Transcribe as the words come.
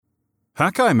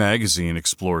Hakai Magazine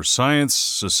explores science,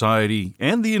 society,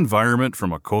 and the environment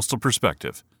from a coastal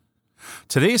perspective.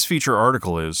 Today's feature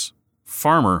article is,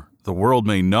 Farmer, the World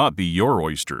May Not Be Your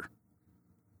Oyster.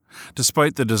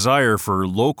 Despite the desire for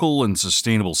local and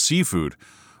sustainable seafood,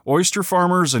 oyster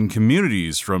farmers and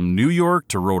communities from New York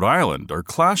to Rhode Island are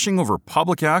clashing over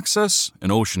public access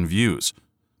and ocean views.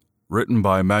 Written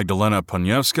by Magdalena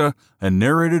Poniewska and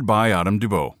narrated by Adam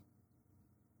Dubois.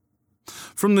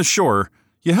 From the shore,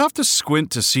 you have to squint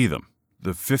to see them,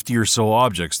 the 50 or so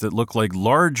objects that look like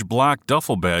large black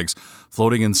duffel bags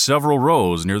floating in several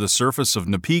rows near the surface of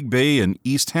Napeague Bay in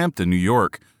East Hampton, New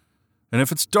York. And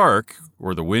if it's dark,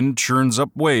 or the wind churns up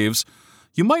waves,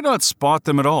 you might not spot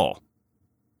them at all.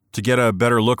 To get a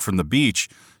better look from the beach,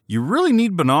 you really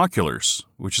need binoculars,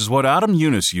 which is what Adam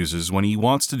Younis uses when he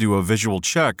wants to do a visual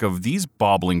check of these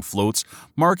bobbling floats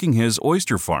marking his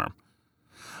oyster farm.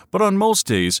 But on most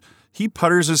days, he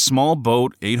putters his small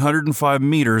boat 805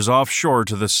 meters offshore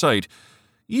to the site,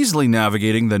 easily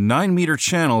navigating the 9-meter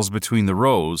channels between the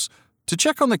rows to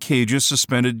check on the cages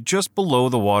suspended just below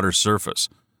the water surface.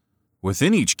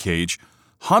 Within each cage,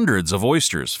 hundreds of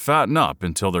oysters fatten up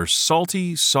until their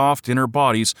salty, soft inner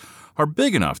bodies are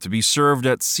big enough to be served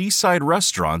at seaside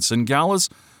restaurants and galas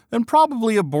and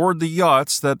probably aboard the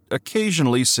yachts that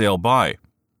occasionally sail by.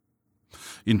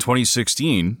 In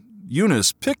 2016,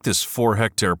 Younis picked this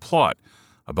 4-hectare plot,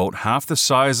 about half the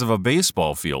size of a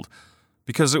baseball field,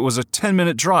 because it was a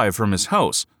 10-minute drive from his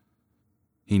house.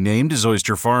 He named his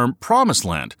oyster farm Promised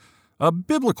Land, a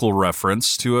biblical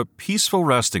reference to a peaceful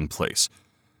resting place.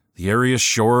 The area's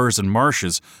shores and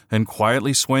marshes and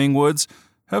quietly swaying woods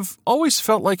have always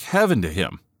felt like heaven to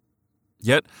him.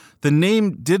 Yet, the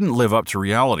name didn't live up to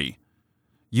reality.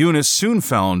 Younis soon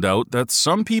found out that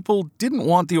some people didn't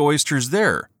want the oysters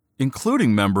there,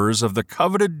 including members of the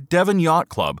coveted Devon Yacht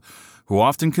Club, who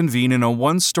often convene in a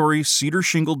 1-story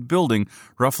cedar-shingled building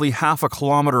roughly half a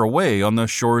kilometer away on the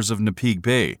shores of Napeague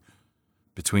Bay.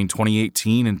 Between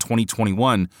 2018 and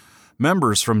 2021,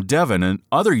 members from Devon and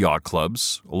other yacht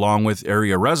clubs, along with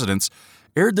area residents,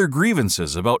 aired their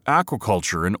grievances about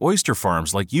aquaculture and oyster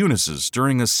farms like Younis's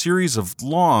during a series of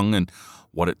long and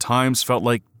what at times felt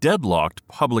like deadlocked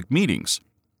public meetings.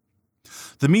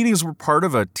 The meetings were part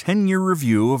of a 10-year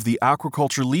review of the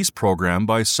aquaculture lease program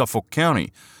by Suffolk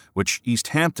County, which East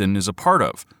Hampton is a part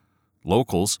of.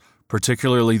 Locals,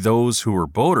 particularly those who were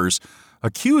boaters,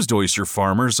 accused oyster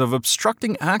farmers of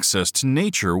obstructing access to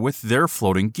nature with their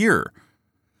floating gear.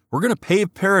 "We're going to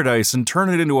pave paradise and turn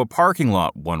it into a parking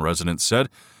lot," one resident said,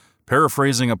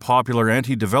 paraphrasing a popular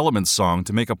anti-development song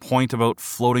to make a point about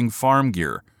floating farm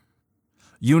gear.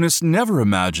 Younis never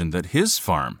imagined that his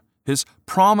farm, his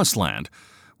Promised Land,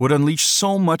 would unleash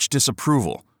so much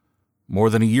disapproval. More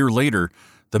than a year later,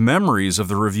 the memories of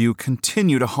the review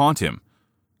continue to haunt him.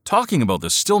 "Talking about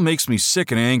this still makes me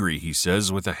sick and angry," he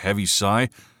says with a heavy sigh.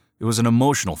 "It was an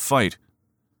emotional fight."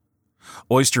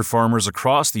 Oyster farmers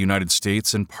across the United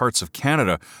States and parts of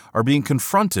Canada are being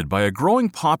confronted by a growing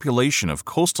population of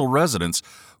coastal residents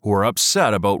who are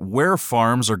upset about where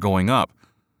farms are going up.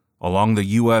 Along the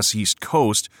U.S. East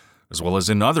Coast, as well as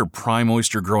in other prime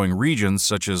oyster-growing regions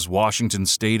such as Washington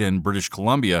State and British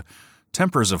Columbia,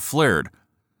 tempers have flared.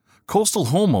 Coastal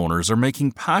homeowners are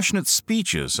making passionate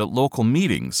speeches at local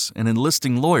meetings and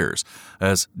enlisting lawyers,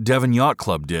 as Devon Yacht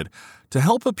Club did, to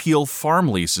help appeal farm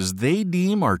leases they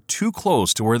deem are too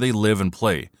close to where they live and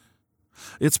play.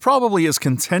 "It's probably as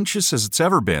contentious as it's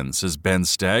ever been," says Ben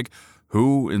Stagg,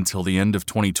 who, until the end of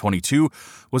 2022,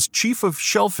 was chief of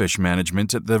shellfish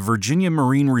management at the Virginia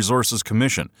Marine Resources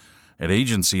Commission, an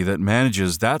agency that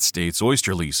manages that state's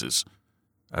oyster leases.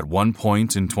 At one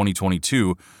point in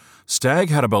 2022, Stagg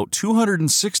had about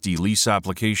 260 lease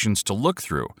applications to look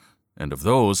through, and of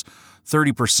those,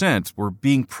 30% were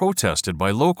being protested by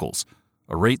locals,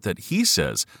 a rate that he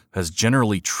says has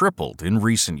generally tripled in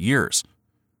recent years.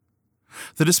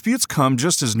 The disputes come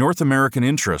just as North American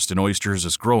interest in oysters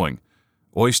is growing.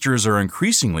 Oysters are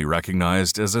increasingly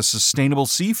recognized as a sustainable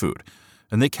seafood,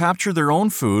 and they capture their own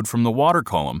food from the water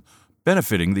column,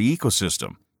 benefiting the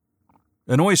ecosystem.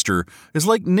 An oyster is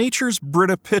like nature's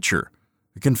Brita pitcher.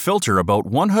 It can filter about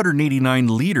 189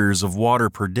 liters of water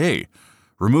per day,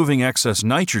 removing excess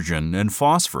nitrogen and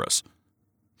phosphorus.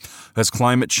 As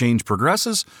climate change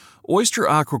progresses, oyster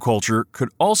aquaculture could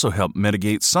also help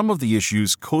mitigate some of the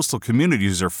issues coastal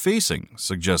communities are facing,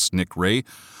 suggests Nick Ray,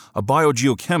 a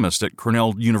biogeochemist at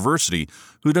Cornell University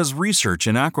who does research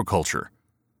in aquaculture.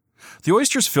 The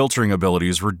oyster's filtering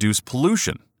abilities reduce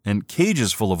pollution, and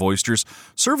cages full of oysters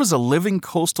serve as a living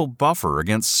coastal buffer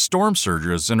against storm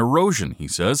surges and erosion, he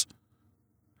says.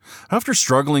 After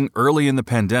struggling early in the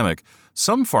pandemic,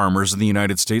 Some farmers in the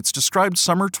United States described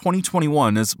summer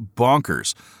 2021 as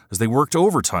bonkers, as they worked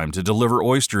overtime to deliver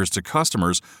oysters to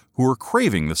customers who were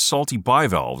craving the salty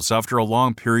bivalves after a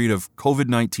long period of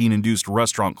COVID-19-induced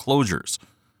restaurant closures.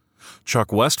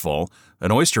 Chuck Westfall,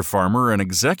 an oyster farmer and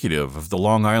executive of the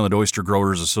Long Island Oyster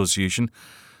Growers Association,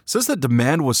 says that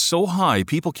demand was so high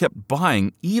people kept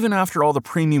buying even after all the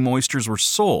premium oysters were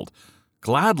sold,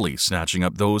 gladly snatching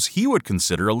up those he would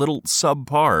consider a little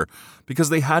subpar because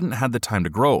they hadn't had the time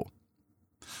to grow.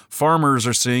 Farmers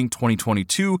are saying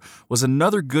 2022 was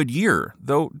another good year,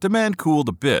 though demand cooled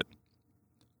a bit.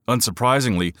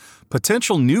 Unsurprisingly,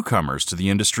 potential newcomers to the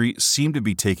industry seem to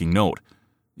be taking note.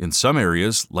 In some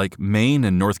areas, like Maine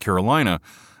and North Carolina,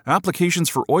 applications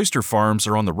for oyster farms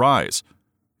are on the rise.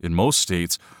 In most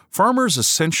states, farmers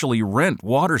essentially rent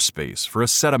water space for a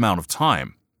set amount of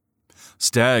time.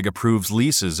 Stag approves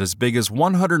leases as big as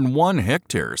 101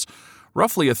 hectares,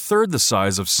 roughly a third the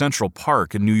size of Central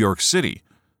Park in New York City.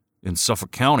 In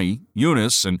Suffolk County,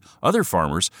 Eunice and other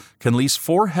farmers can lease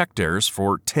 4 hectares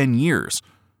for 10 years.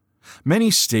 Many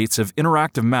states have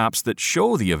interactive maps that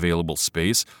show the available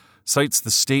space, sites the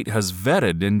state has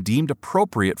vetted and deemed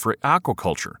appropriate for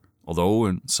aquaculture, although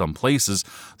in some places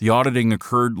the auditing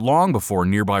occurred long before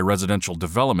nearby residential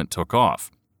development took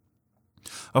off.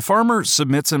 A farmer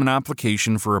submits an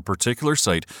application for a particular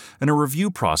site and a review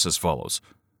process follows.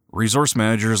 Resource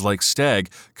managers like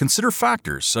Stag consider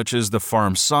factors such as the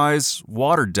farm size,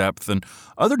 water depth, and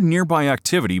other nearby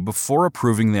activity before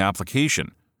approving the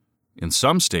application. In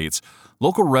some states,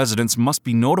 local residents must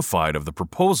be notified of the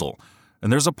proposal,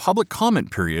 and there's a public comment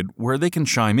period where they can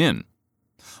chime in.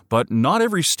 But not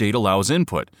every state allows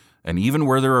input, and even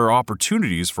where there are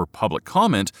opportunities for public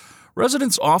comment,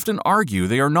 residents often argue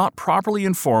they are not properly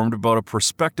informed about a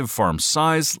prospective farm's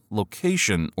size,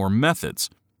 location, or methods.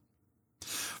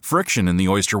 Friction in the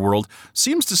oyster world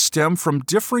seems to stem from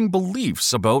differing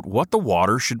beliefs about what the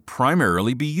water should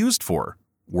primarily be used for,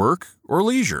 work or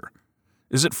leisure.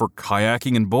 Is it for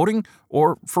kayaking and boating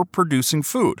or for producing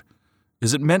food?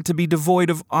 Is it meant to be devoid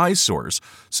of eyesores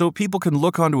so people can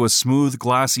look onto a smooth,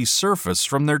 glassy surface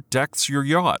from their decks or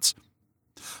yachts?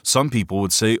 Some people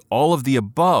would say all of the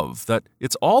above, that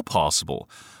it's all possible,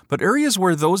 but areas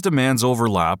where those demands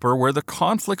overlap are where the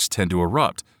conflicts tend to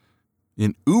erupt.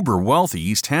 In uber-wealthy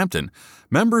East Hampton,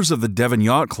 members of the Devon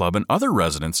Yacht Club and other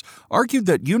residents argued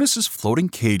that Eunice's floating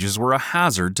cages were a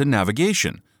hazard to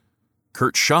navigation.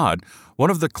 Kurt Schad, one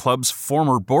of the club's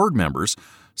former board members,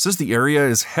 says the area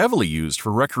is heavily used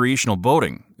for recreational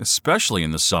boating, especially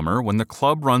in the summer when the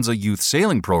club runs a youth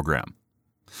sailing program.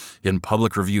 In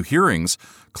public review hearings,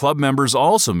 club members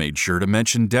also made sure to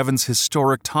mention Devon's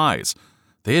historic ties.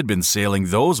 They had been sailing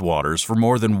those waters for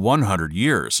more than 100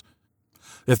 years.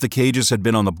 If the cages had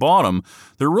been on the bottom,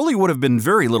 there really would have been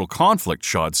very little conflict,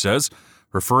 Schad says,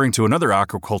 referring to another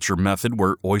aquaculture method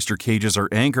where oyster cages are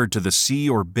anchored to the sea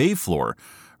or bay floor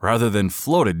rather than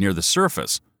floated near the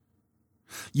surface.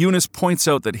 Eunice points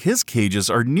out that his cages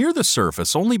are near the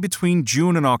surface only between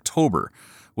June and October,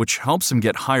 which helps him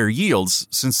get higher yields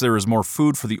since there is more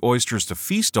food for the oysters to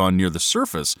feast on near the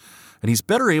surface, and he's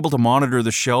better able to monitor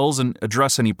the shells and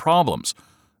address any problems.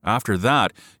 After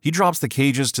that, he drops the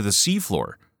cages to the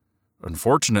seafloor.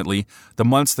 Unfortunately, the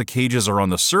months the cages are on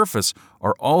the surface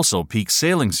are also peak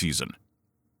sailing season.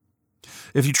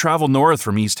 If you travel north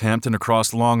from East Hampton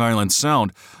across Long Island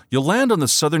Sound, you'll land on the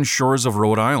southern shores of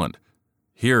Rhode Island.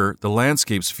 Here, the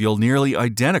landscapes feel nearly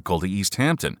identical to East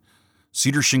Hampton.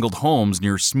 Cedar-shingled homes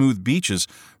near smooth beaches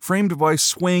framed by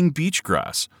swaying beach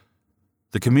grass.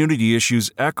 The community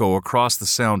issues echo across the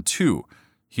Sound too.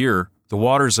 Here, the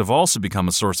waters have also become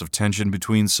a source of tension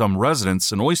between some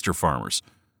residents and oyster farmers.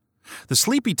 The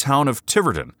sleepy town of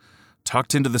Tiverton,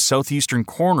 tucked into the southeastern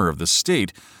corner of the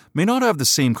state, may not have the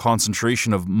same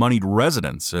concentration of moneyed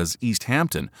residents as East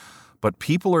Hampton, but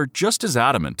people are just as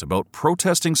adamant about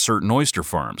protesting certain oyster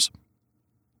farms.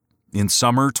 In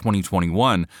summer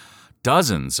 2021,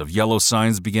 dozens of yellow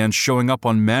signs began showing up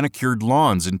on manicured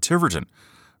lawns in Tiverton,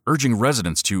 urging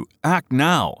residents to act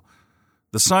now.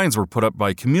 The signs were put up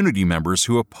by community members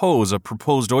who oppose a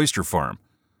proposed oyster farm.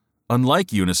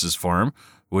 Unlike Eunice's farm,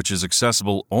 which is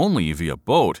accessible only via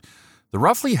boat, the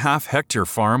roughly half-hectare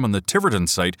farm on the Tiverton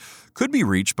site could be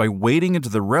reached by wading into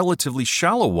the relatively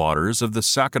shallow waters of the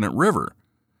Sakonnet River.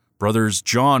 Brothers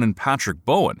John and Patrick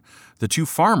Bowen, the two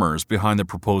farmers behind the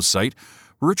proposed site,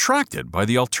 were attracted by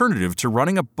the alternative to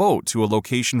running a boat to a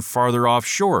location farther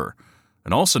offshore,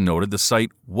 and also noted the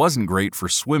site wasn't great for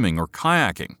swimming or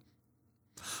kayaking.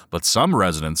 But some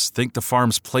residents think the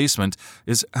farm's placement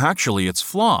is actually its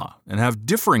flaw and have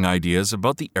differing ideas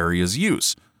about the area's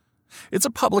use. It's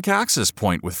a public access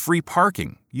point with free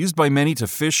parking, used by many to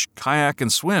fish, kayak,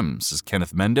 and swim, says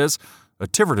Kenneth Mendez, a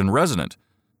Tiverton resident.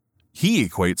 He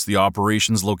equates the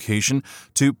operation's location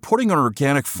to putting an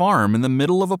organic farm in the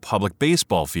middle of a public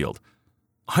baseball field.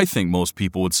 I think most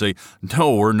people would say,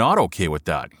 no, we're not okay with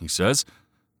that, he says.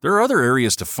 There are other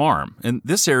areas to farm, and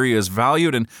this area is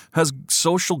valued and has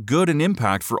social good and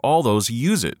impact for all those who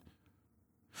use it.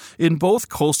 In both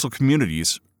coastal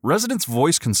communities, residents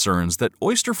voice concerns that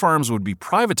oyster farms would be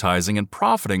privatizing and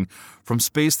profiting from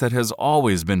space that has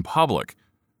always been public.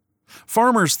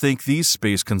 Farmers think these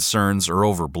space concerns are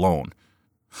overblown.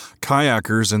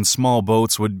 Kayakers and small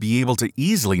boats would be able to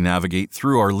easily navigate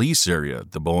through our lease area,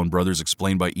 the Bowen brothers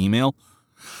explained by email.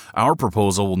 Our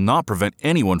proposal will not prevent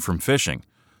anyone from fishing.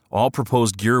 All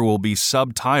proposed gear will be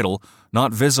subtidal,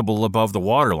 not visible above the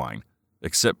waterline,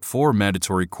 except for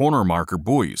mandatory corner marker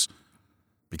buoys.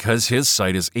 Because his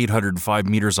site is 805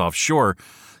 meters offshore,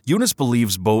 Eunice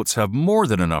believes boats have more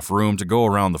than enough room to go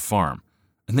around the farm.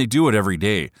 And they do it every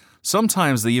day.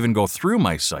 Sometimes they even go through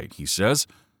my site, he says.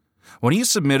 When he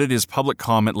submitted his public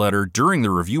comment letter during the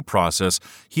review process,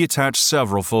 he attached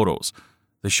several photos.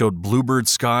 They showed bluebird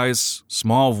skies,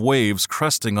 small waves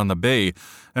cresting on the bay,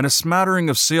 and a smattering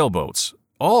of sailboats,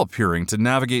 all appearing to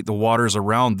navigate the waters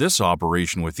around this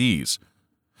operation with ease.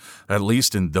 At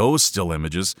least in those still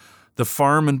images, the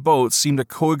farm and boat seem to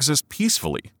coexist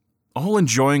peacefully, all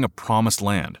enjoying a promised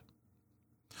land.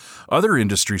 Other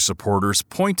industry supporters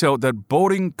point out that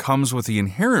boating comes with the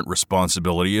inherent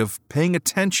responsibility of paying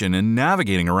attention and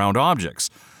navigating around objects,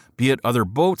 be it other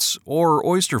boats or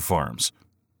oyster farms.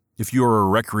 If you are a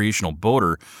recreational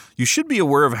boater, you should be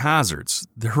aware of hazards.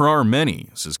 There are many,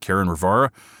 says Karen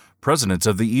Rivara, president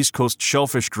of the East Coast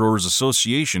Shellfish Growers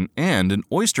Association and an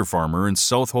oyster farmer in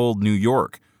Southold, New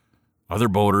York. Other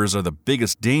boaters are the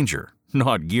biggest danger,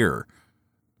 not gear.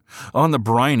 On the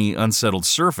briny, unsettled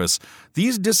surface,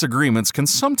 these disagreements can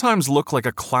sometimes look like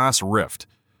a class rift,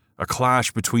 a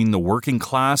clash between the working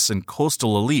class and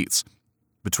coastal elites,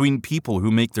 between people who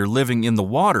make their living in the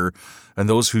water and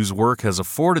those whose work has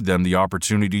afforded them the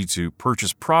opportunity to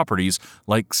purchase properties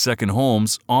like second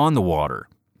homes on the water.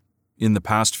 In the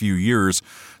past few years,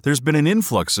 there's been an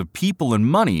influx of people and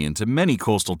money into many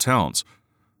coastal towns.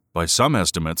 By some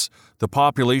estimates, the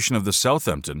population of the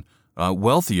Southampton, a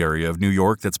wealthy area of New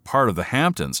York that's part of the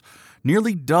Hamptons,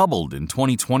 nearly doubled in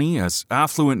 2020 as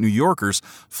affluent New Yorkers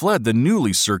fled the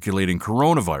newly circulating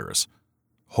coronavirus.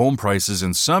 Home prices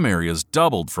in some areas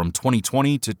doubled from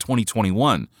 2020 to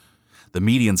 2021. The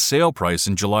median sale price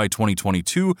in July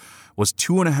 2022 was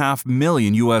 $2.5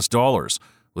 million,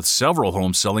 with several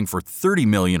homes selling for $30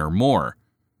 million or more.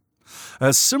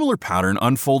 A similar pattern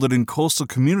unfolded in coastal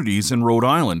communities in Rhode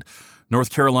Island, North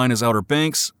Carolina's Outer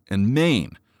Banks, and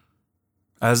Maine.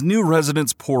 As new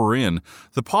residents pour in,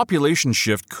 the population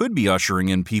shift could be ushering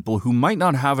in people who might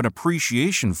not have an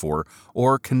appreciation for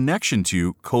or connection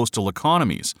to coastal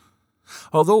economies.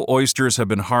 Although oysters have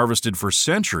been harvested for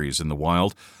centuries in the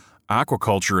wild,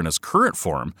 aquaculture in its current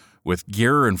form, with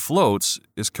gear and floats,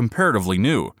 is comparatively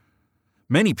new.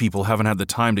 Many people haven't had the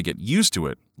time to get used to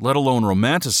it, let alone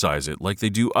romanticize it like they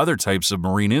do other types of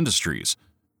marine industries.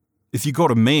 If you go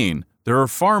to Maine, there are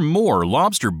far more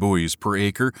lobster buoys per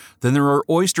acre than there are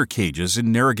oyster cages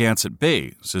in Narragansett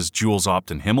Bay, says Jules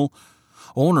Opton Himmel,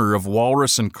 owner of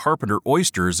Walrus and Carpenter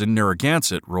Oysters in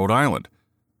Narragansett, Rhode Island.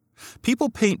 People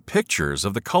paint pictures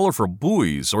of the colorful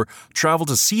buoys or travel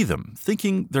to see them,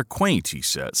 thinking they're quaint, he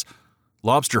says.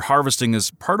 Lobster harvesting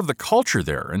is part of the culture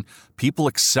there, and people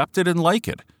accept it and like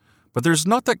it. But there's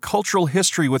not that cultural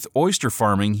history with oyster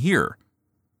farming here.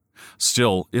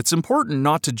 Still, it's important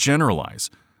not to generalize.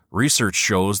 Research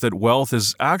shows that wealth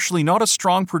is actually not a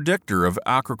strong predictor of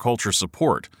aquaculture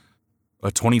support.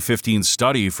 A 2015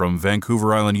 study from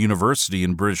Vancouver Island University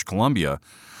in British Columbia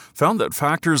found that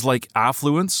factors like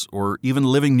affluence, or even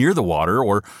living near the water,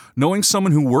 or knowing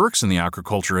someone who works in the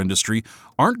aquaculture industry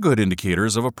aren't good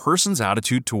indicators of a person's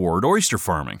attitude toward oyster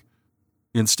farming.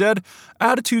 Instead,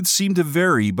 attitudes seem to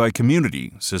vary by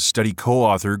community, says study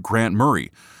co-author Grant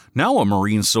Murray, now a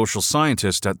marine social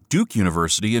scientist at Duke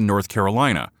University in North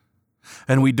Carolina.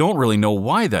 And we don't really know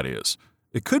why that is.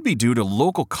 It could be due to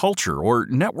local culture or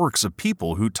networks of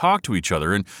people who talk to each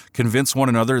other and convince one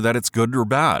another that it's good or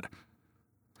bad.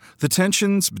 The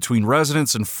tensions between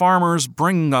residents and farmers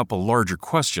bring up a larger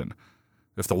question.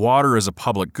 If the water is a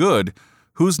public good,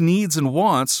 whose needs and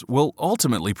wants will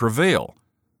ultimately prevail?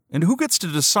 And who gets to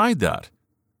decide that?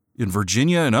 In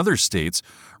Virginia and other states,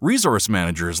 resource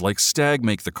managers like STAG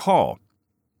make the call.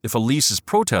 If a lease is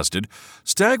protested,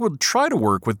 STAG would try to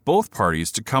work with both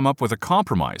parties to come up with a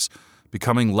compromise,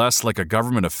 becoming less like a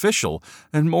government official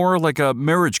and more like a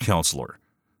marriage counselor.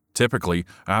 Typically,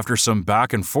 after some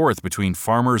back and forth between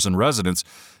farmers and residents,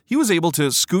 he was able to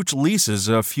scooch leases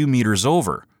a few meters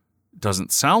over.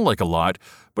 Doesn't sound like a lot,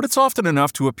 but it's often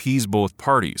enough to appease both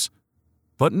parties.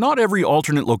 But not every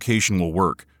alternate location will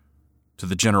work. To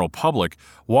the general public,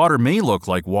 water may look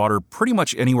like water pretty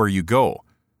much anywhere you go,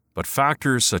 but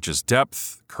factors such as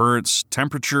depth, currents,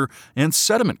 temperature, and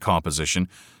sediment composition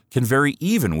can vary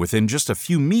even within just a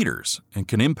few meters and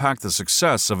can impact the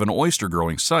success of an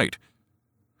oyster-growing site.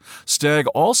 Stagg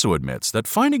also admits that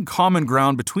finding common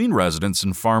ground between residents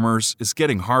and farmers is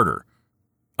getting harder.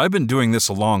 I've been doing this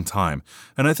a long time,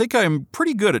 and I think I'm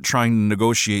pretty good at trying to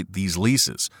negotiate these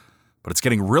leases. But it's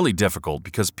getting really difficult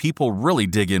because people really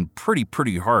dig in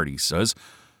pretty hard, he says.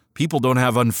 People don't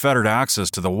have unfettered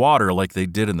access to the water like they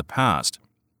did in the past,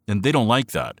 and they don't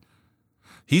like that.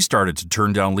 He started to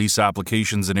turn down lease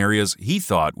applications in areas he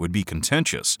thought would be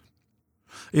contentious.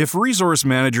 If resource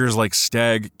managers like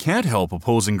Stagg can't help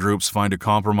opposing groups find a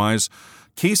compromise,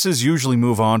 cases usually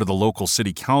move on to the local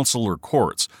city council or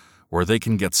courts, where they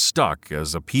can get stuck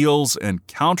as appeals and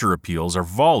counter-appeals are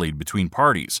volleyed between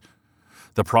parties.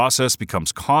 The process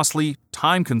becomes costly,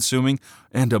 time-consuming,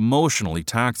 and emotionally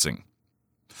taxing.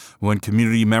 When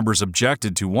community members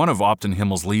objected to one of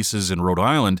Optenhimmel's leases in Rhode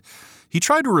Island, he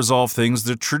tried to resolve things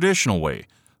the traditional way,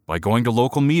 by going to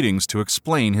local meetings to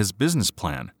explain his business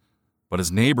plan. But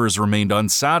his neighbors remained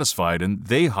unsatisfied and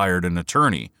they hired an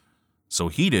attorney. So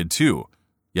he did too,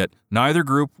 yet neither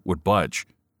group would budge.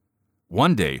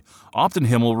 One day,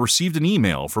 Optenhimmel received an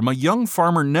email from a young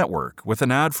farmer network with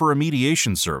an ad for a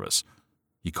mediation service.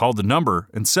 He called the number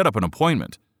and set up an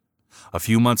appointment. A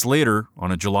few months later,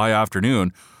 on a July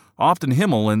afternoon,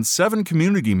 Optenhimmel and 7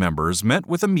 community members met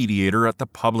with a mediator at the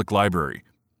public library.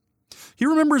 He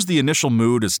remembers the initial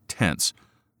mood as tense.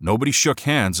 Nobody shook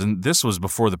hands, and this was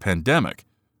before the pandemic.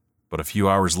 But a few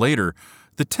hours later,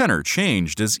 the tenor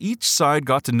changed as each side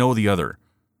got to know the other.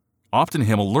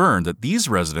 Optenhimmel learned that these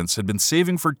residents had been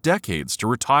saving for decades to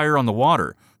retire on the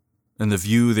water, and the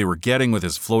view they were getting with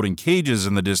his floating cages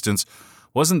in the distance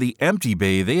wasn't the empty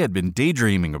bay they had been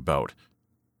daydreaming about.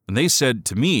 And they said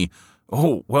to me,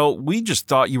 "Oh, well, we just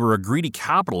thought you were a greedy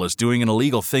capitalist doing an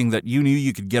illegal thing that you knew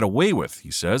you could get away with,"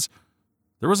 he says.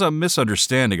 There was a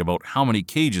misunderstanding about how many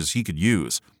cages he could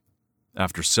use.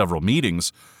 After several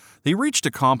meetings, they reached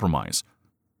a compromise.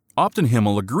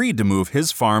 Optenhimmel agreed to move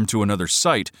his farm to another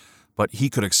site, but he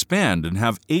could expand and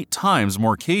have 8 times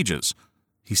more cages.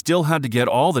 He still had to get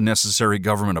all the necessary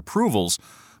government approvals,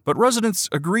 but residents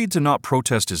agreed to not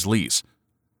protest his lease.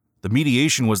 The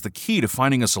mediation was the key to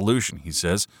finding a solution, he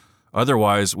says.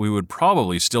 Otherwise, we would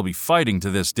probably still be fighting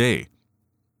to this day.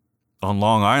 On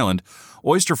Long Island,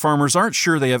 oyster farmers aren't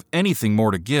sure they have anything more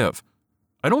to give.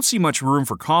 "I don't see much room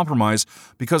for compromise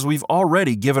because we've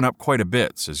already given up quite a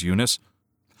bit," says Eunice.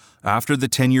 After the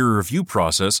 10-year review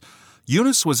process,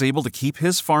 Eunice was able to keep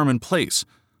his farm in place,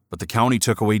 but the county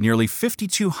took away nearly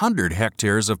 5,200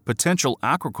 hectares of potential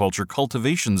aquaculture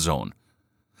cultivation zone.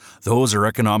 Those are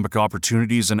economic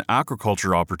opportunities and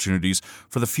aquaculture opportunities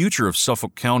for the future of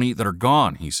Suffolk County that are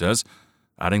gone, he says,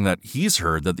 adding that he's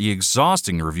heard that the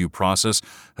exhausting review process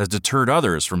has deterred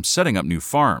others from setting up new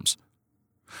farms.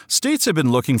 States have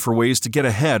been looking for ways to get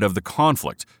ahead of the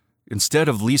conflict. Instead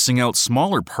of leasing out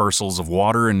smaller parcels of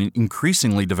water in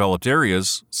increasingly developed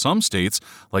areas, some states,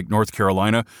 like North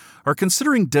Carolina, are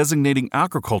considering designating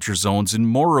aquaculture zones in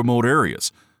more remote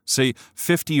areas, say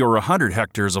 50 or 100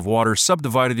 hectares of water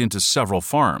subdivided into several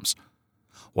farms.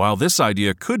 While this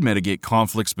idea could mitigate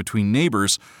conflicts between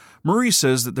neighbors, Marie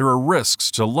says that there are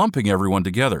risks to lumping everyone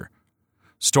together.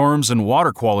 Storms and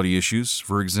water quality issues,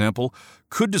 for example,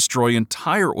 could destroy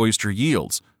entire oyster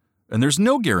yields, and there's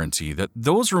no guarantee that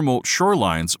those remote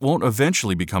shorelines won't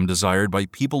eventually become desired by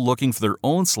people looking for their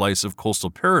own slice of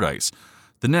coastal paradise,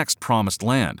 the next promised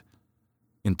land.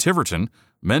 In Tiverton,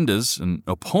 Mendes, an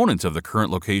opponent of the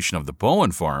current location of the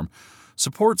Bowen Farm,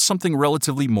 supports something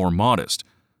relatively more modest,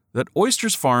 that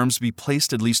oysters farms be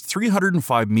placed at least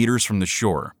 305 meters from the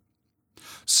shore.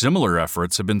 Similar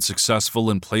efforts have been successful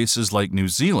in places like New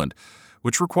Zealand,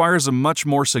 which requires a much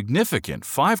more significant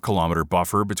 5-kilometer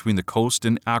buffer between the coast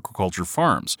and aquaculture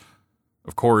farms.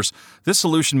 Of course, this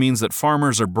solution means that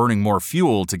farmers are burning more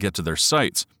fuel to get to their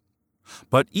sites.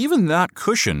 But even that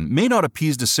cushion may not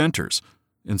appease dissenters.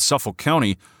 In Suffolk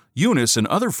County, Eunice and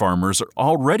other farmers are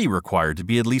already required to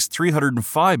be at least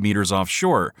 305 meters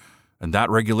offshore, and that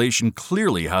regulation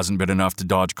clearly hasn't been enough to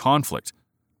dodge conflict.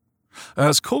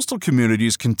 As coastal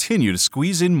communities continue to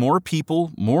squeeze in more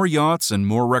people, more yachts, and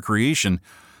more recreation,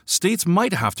 states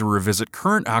might have to revisit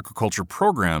current aquaculture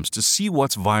programs to see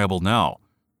what's viable now.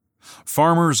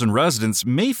 Farmers and residents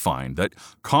may find that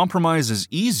compromise is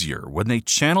easier when they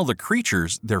channel the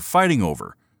creatures they're fighting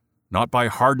over, not by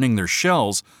hardening their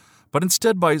shells, but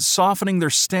instead by softening their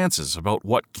stances about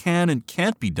what can and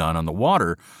can't be done on the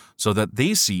water so that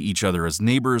they see each other as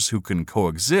neighbors who can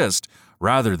coexist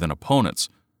rather than opponents.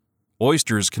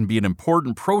 Oysters can be an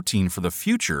important protein for the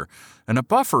future and a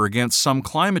buffer against some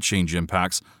climate change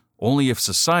impacts only if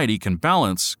society can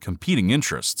balance competing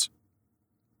interests.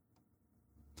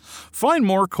 Find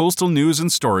more coastal news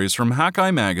and stories from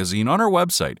Hakai Magazine on our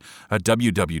website at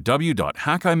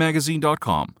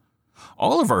www.hakaimagazine.com.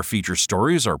 All of our feature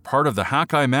stories are part of the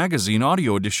Hakai Magazine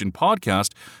Audio Edition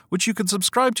podcast, which you can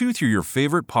subscribe to through your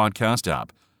favorite podcast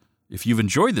app. If you've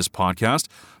enjoyed this podcast,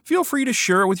 feel free to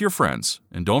share it with your friends,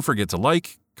 and don't forget to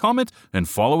like, comment, and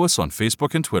follow us on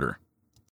Facebook and Twitter.